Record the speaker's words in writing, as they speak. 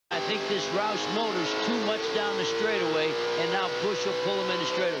think this Roush motor's too much down the straightaway, and now Busch will pull him in the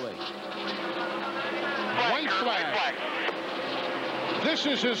straightaway. White flag. This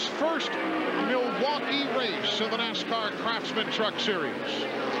is his first Milwaukee race in the NASCAR Craftsman Truck Series.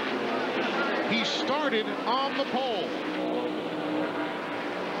 He started on the pole.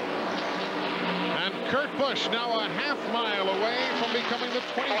 And Kurt Busch now a half-mile away from becoming the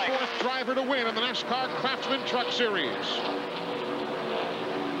 24th driver to win in the NASCAR Craftsman Truck Series.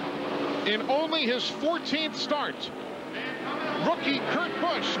 In only his 14th start, rookie Kurt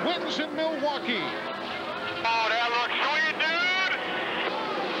Busch wins in Milwaukee. Oh, that looks sweet, dude!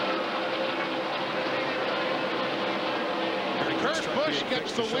 Kurt Busch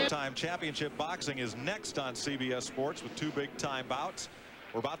gets the win. Showtime Championship Boxing is next on CBS Sports with 2 big-time bouts.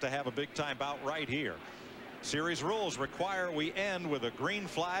 We're about to have a big-time bout right here. Series rules require we end with a green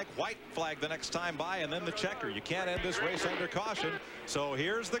flag, white flag the next time by, and then the checker. You can't end this race under caution. So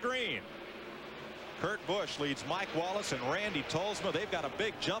here's the green. Kurt Busch leads Mike Wallace and Randy Tolsma. They've got a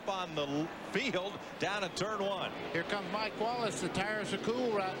big jump on the field down at turn 1. Here comes Mike Wallace. The tires are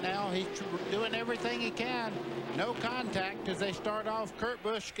cool right now. He's doing everything he can. No contact as they start off. Kurt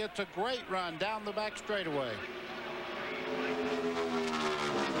Busch gets a great run down the back straightaway.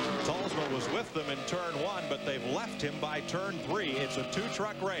 Tolsma was with them in turn 1, but they've left him by turn 3. It's a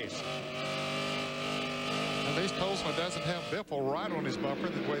 2-truck race. At least Tolsma doesn't have Biffle right on his bumper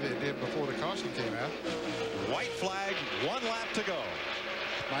the way they did before the caution came out. White flag, 1 lap to go.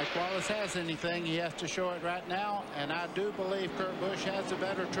 Mike Wallace has anything, he has to show it right now, and I do believe Kurt Busch has the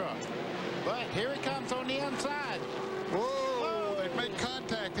better truck. But here he comes on the inside. Whoa, they make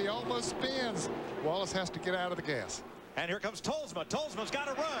contact. He almost spins. Wallace has to get out of the gas. And here comes Tolsma. Tolsma's got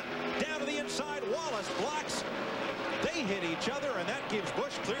to run. Down to the inside. Wallace blocks. They hit each other, and that gives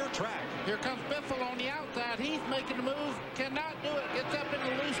Busch clear track. Here comes Biffle on the outside. He's making the move. Cannot do it. Gets up in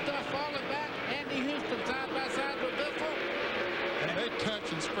the loose stuff, falling back. Andy Houston side by side with Biffle. And they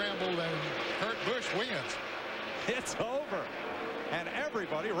touch and scramble, and Kurt Busch wins. It's over. And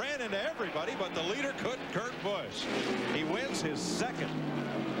everybody ran into everybody, but the leader couldn't. Kurt Busch. He wins his 2nd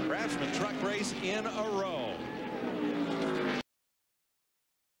Craftsman Truck race in a row.